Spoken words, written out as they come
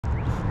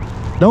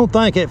Don't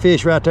think that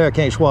fish right there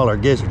can't swallow a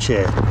gizzard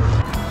shad.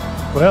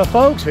 Well,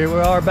 folks, here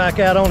we are back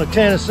out on the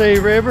Tennessee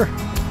River.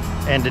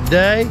 And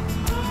today,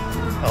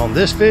 on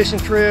this fishing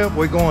trip,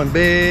 we're going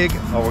big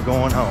or we're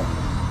going home.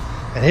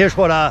 And here's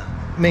what I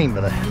mean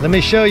by that. Let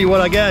me show you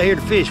what I got here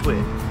to fish with.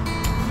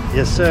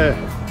 Yes, sir.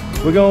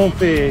 We're going to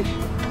fish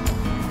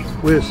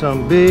with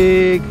some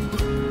big,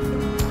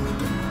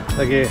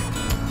 look here,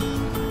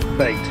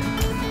 bait.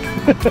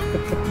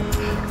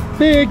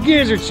 Big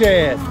gizzard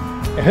shad.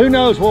 And who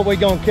knows what we're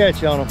going to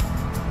catch on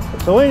them.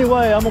 So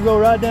anyway, I'm going to go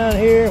right down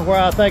here where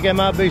I think there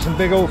might be some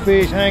big old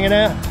fish hanging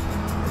out.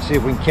 Let's see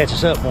if we can catch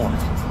us up one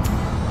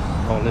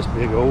on this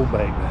big old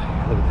bait.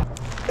 Look at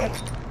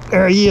that.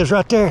 There he is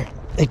right there.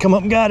 He come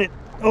up and got it.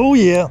 Oh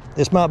yeah,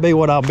 this might be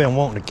what I've been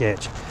wanting to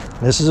catch.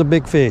 This is a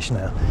big fish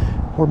now.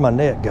 Where'd my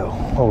net go?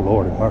 Oh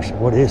Lord have mercy,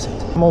 what is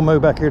it? I'm gonna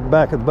move back here to the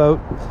back of the boat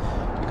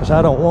because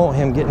I don't want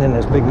him getting in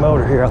this big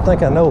motor here. I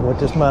think I know what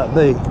this might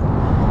be.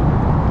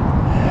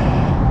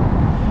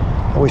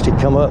 I wish he'd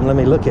come up and let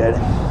me look at it.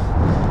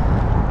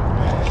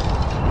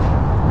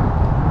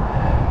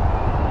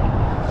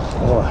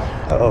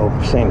 Uh-oh,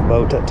 seen the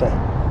boat that time.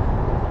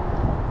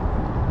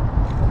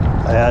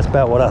 Yeah, that's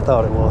about what I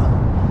thought it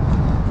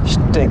was.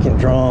 Stinking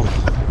drum.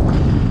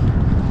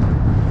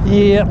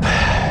 Yep,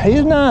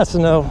 he's nice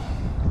enough.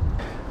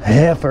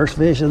 Yeah, first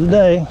fish of the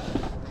day.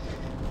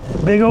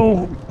 Big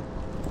old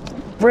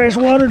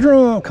freshwater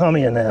drum. Come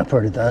in now,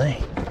 pretty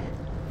thing.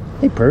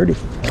 He pretty,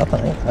 I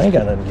think. I ain't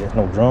got nothing to get,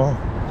 no drum.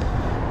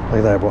 Look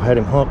at that, boy. Had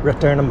him humped right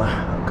there in the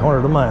corner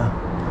of the mouth.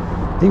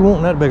 He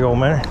wanting that big old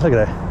man. Look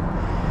at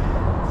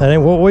that. That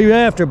ain't what we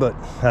after, but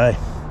hey,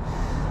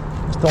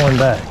 let's throw him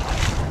back.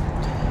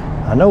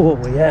 I know what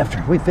we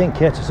after. We think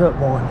catch us up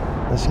one.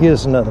 Let's get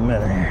us another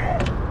minute here.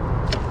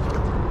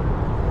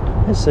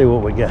 Let's see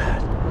what we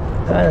got.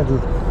 I'm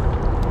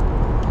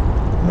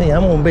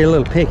gonna be a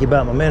little picky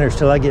about my minnows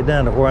till I get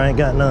down to where I ain't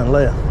got none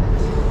left.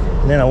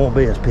 And then I won't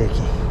be as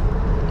picky.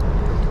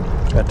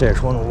 Right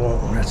there's one we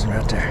want. That's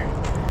right there.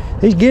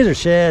 These gizzard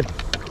shad,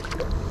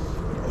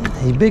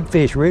 these big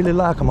fish really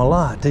like them a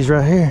lot. These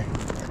right here.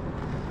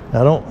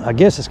 I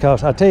guess it's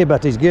cause, I'll tell you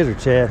about these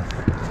gizzard shad.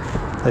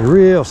 They're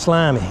real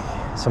slimy.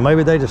 So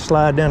maybe they just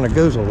slide down the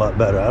goozle a lot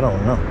better. I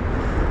don't know.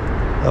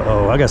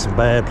 Uh-oh, I got some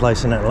bad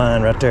place in that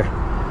line right there.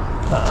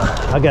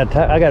 I got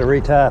to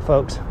retie,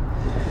 folks.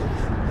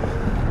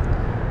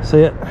 See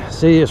it?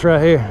 See it's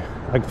right here.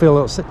 I can feel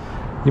a little,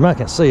 you might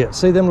can see it.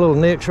 See them little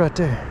nicks right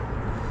there?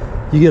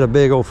 You get a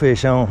big old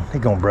fish on,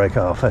 he's gonna break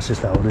off. That's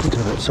just all there is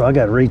to it. So I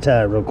got to retie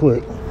it real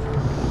quick.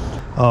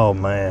 Oh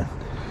man.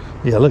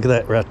 Yeah, look at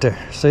that right there.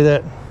 See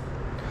that?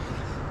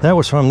 That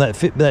was from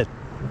that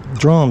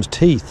drum's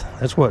teeth.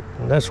 That's what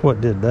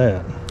did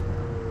that.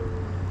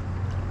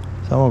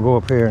 So I'm gonna go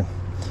up here and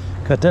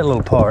cut that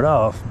little part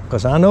off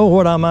because I know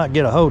what I might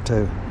get a hold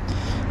to.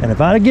 And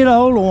if I get a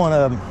hold of one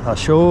of them, I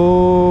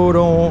sure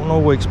don't want no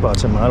weak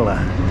spots in my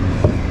life.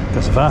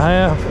 Because if I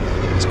have,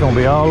 it's gonna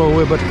be all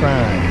over but the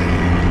crying.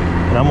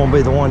 And I'm gonna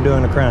be the one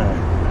doing the crying.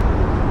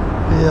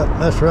 Yep,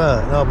 that's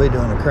right, I'll be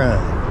doing the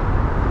crying.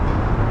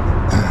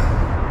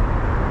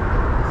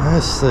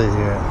 Let's see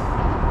here.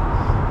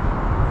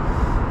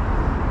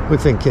 We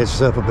finna catch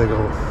us up a big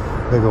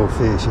old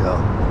fish,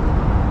 y'all.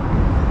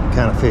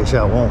 Kind of fish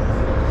I want.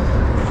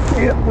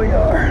 Yep, we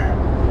are.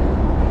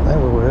 I think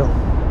we will.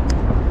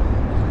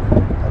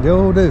 I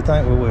do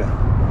think we will.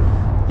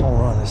 I'm gonna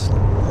run this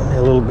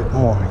a little bit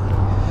more.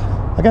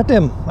 I got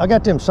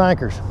them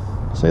sinkers.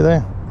 See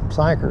there?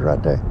 Sinkers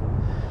right there.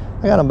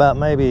 I got them about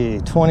maybe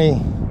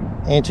 20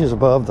 inches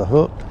above the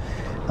hook.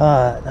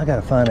 I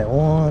gotta find that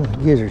one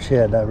gizzard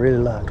shad that I really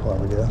liked a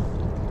while ago.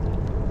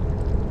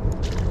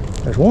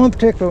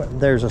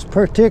 There's a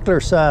particular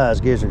size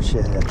gizzard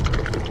shad.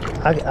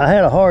 I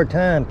had a hard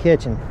time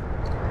catching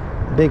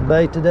big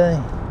bait today,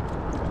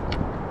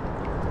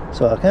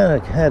 so I kind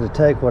of had to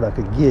take what I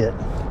could get.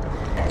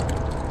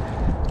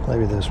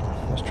 Maybe this one.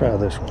 Let's try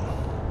this one.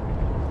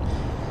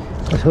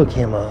 Let's hook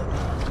him up.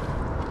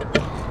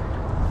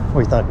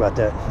 What do you think about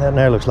that? That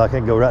there looks like it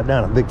can go right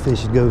down a big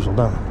fish's goozle,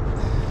 don't it?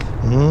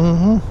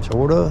 Mm-hmm,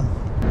 sort of.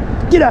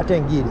 Get out there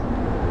and get it.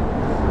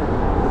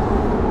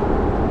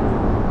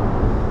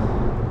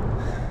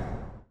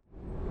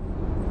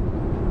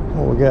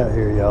 What we got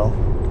here, y'all?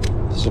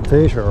 Is this a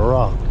fish or a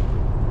rock?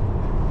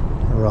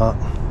 A rock.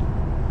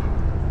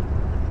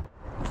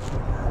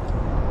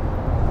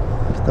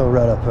 Let's throw it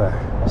right up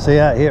there. See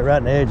how it hit right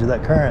in the edge of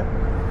that current?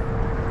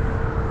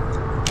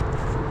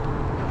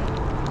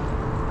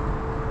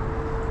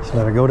 Just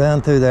let her go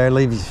down through there,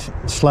 leave you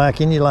slack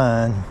in your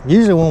line.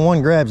 Usually when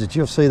one grabs it,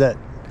 you'll see that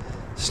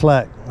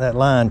slack, that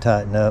line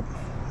tighten up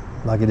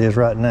like it is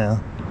right now.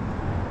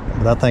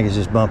 But I think it's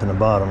just bumping the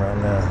bottom right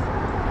now.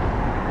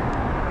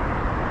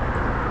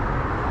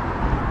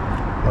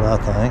 What I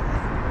think.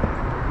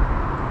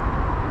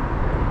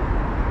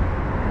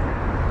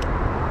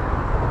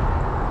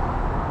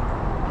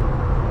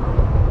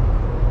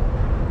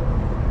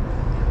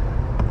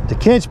 To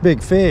catch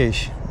big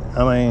fish,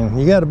 I mean,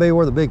 you got to be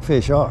where the big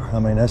fish are. I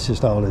mean, that's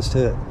just all there is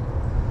to it.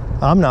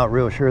 I'm not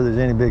real sure there's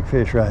any big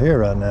fish right here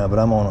right now, but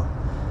I'm gonna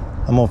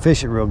I'm gonna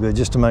fish it real good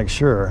just to make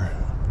sure.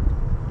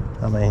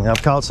 I mean,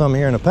 I've caught some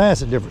here in the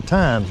past at different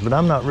times, but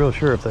I'm not real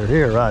sure if they're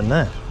here right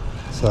now.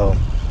 So,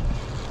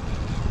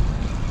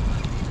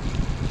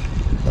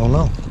 don't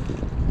know.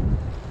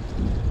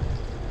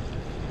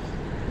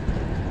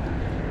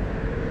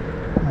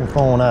 I'm gonna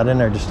throw one out in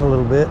there just a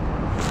little bit.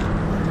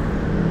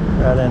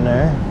 Right in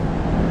there.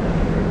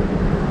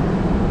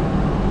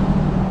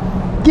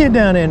 Get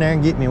down in there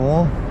and get me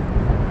one.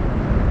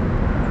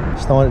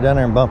 Just throwing it down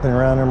there and bumping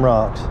around them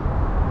rocks.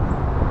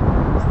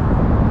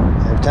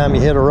 Every time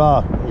you hit a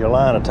rock, your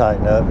line will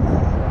tighten up.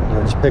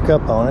 You'll just pick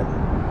up on it.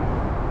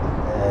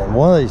 And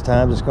one of these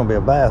times it's gonna be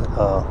a bass,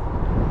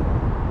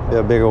 be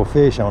a big old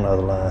fish on the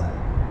other line.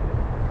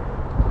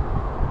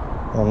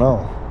 Oh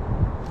no.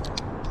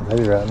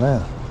 Maybe right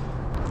now.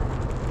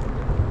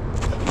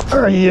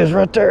 There he is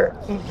right there.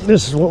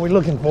 This is what we're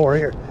looking for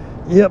here.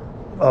 Yep.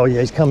 Oh yeah,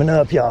 he's coming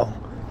up, y'all.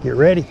 Get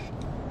ready.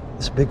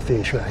 It's a big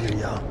fish right here,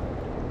 y'all.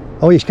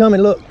 Oh, he's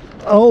coming, look.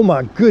 Oh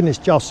my goodness,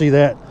 y'all see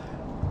that?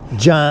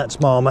 Giant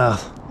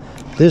smallmouth.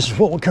 This is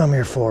what we come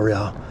here for,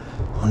 y'all.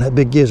 On that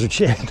big gizzard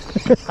shad.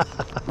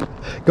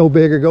 Go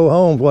big or go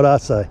home, what I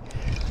say.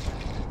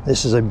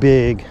 This is a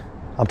big,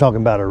 I'm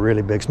talking about a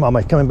really big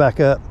smallmouth. Coming back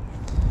up.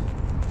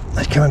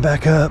 He's coming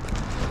back up.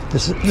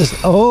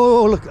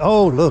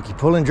 Oh look, he's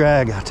pulling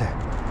drag out there.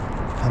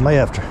 I may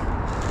have to.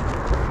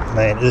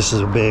 Man, this is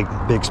a big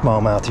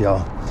smallmouth,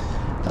 y'all.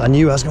 I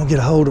knew I was gonna get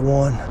a hold of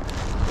one.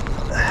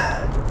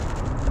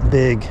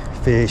 Big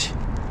fish.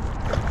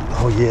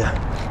 Oh yeah.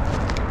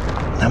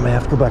 I may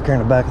have to go back there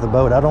in the back of the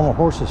boat. I don't want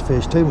horses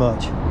fish too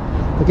much.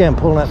 Look at him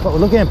pulling that.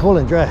 Look at him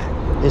pulling drag.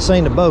 It's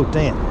seen the boat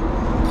then.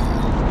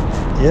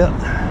 Yep.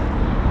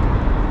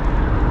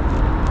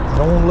 I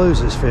don't want to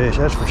lose this fish,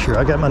 that's for sure.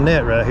 I got my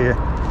net right here.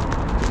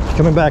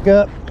 Coming back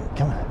up.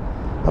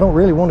 I don't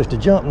really want it to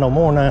jump no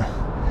more now.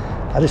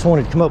 I just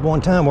wanted to come up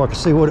one time where I could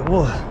see what it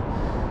was.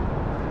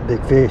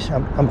 Big fish.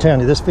 I'm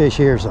telling you, this fish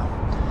here is a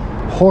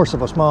horse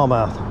of a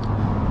smallmouth.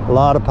 A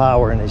lot of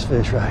power in these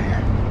fish right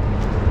here.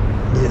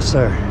 Yes,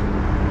 sir.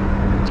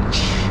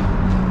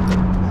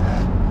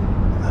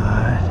 All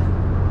right.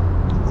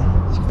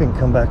 See if we can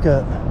come back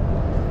up.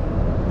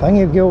 If I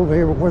can get over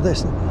here where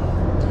this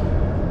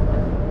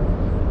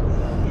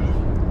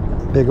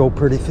big old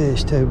pretty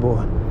fish too,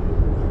 boy.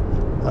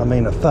 I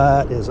mean, the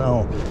fight is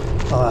on.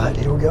 All right,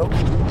 here we go.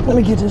 Let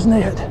me get this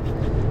net.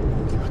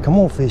 Come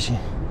on, fishy.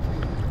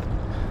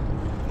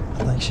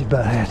 I think she's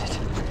about had it.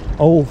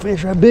 Old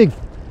fish, right? Big,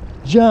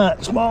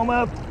 giant,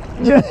 smallmouth.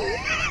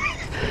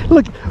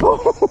 Look,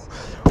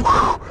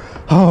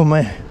 oh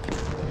man.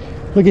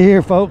 Look at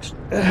here, folks.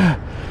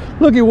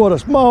 Look at what a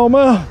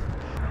smallmouth.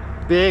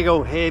 Big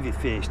old heavy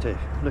fish too.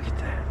 Look at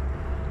that.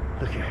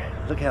 Look here.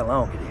 Look how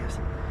long it is.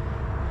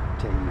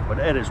 Tell you, but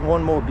that is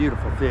one more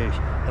beautiful fish.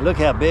 And look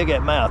how big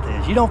that mouth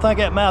is. You don't think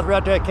that mouth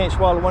right there can't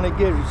swallow one of the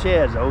gizzard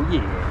shads? Oh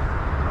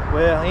yeah.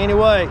 Well,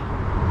 anyway,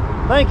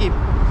 thank you,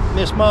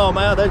 Miss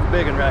Smallmouth. That's a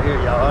big one right here,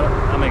 y'all.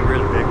 I mean,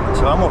 really big one.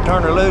 So I'm gonna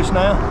turn her loose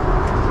now.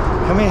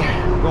 Come here.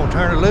 We're gonna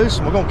turn her loose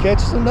and we're gonna catch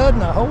some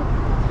nutting, I hope.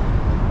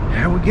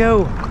 There we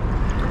go.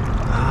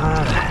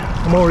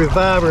 I'm gonna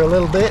revive her a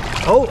little bit.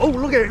 Oh,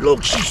 look at her. Look,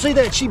 you see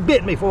that? She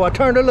bit me before I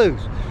turned her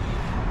loose.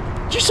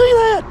 Did you see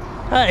that?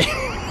 Hey.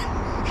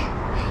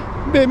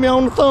 Bit me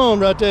on the thumb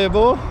right there,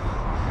 boy.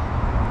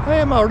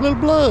 Hey, my little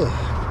blood.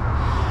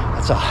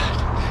 That's all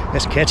right.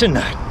 Let's catch a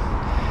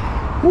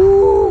nut.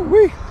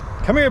 Woo-wee.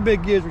 Come here,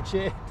 big gizzard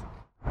shad.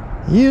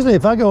 Usually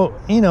if I go,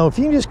 you know, if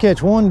you can just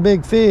catch one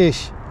big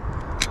fish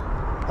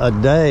a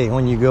day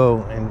when you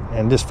go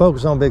and just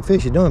focus on big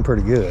fish, you're doing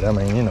pretty good. I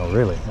mean, you know,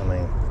 really. I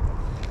mean,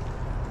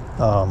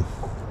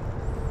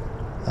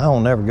 I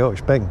don't never go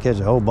expecting to catch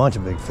a whole bunch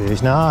of big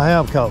fish. Now, I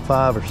have caught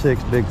 5 or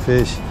 6 big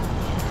fish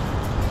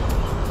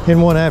in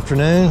one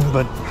afternoon,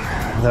 but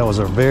that was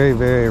a very,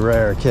 very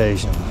rare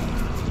occasion.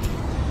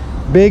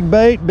 Big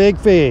bait, big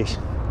fish.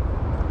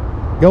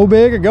 Go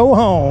big or go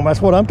home.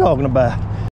 That's what I'm talking about.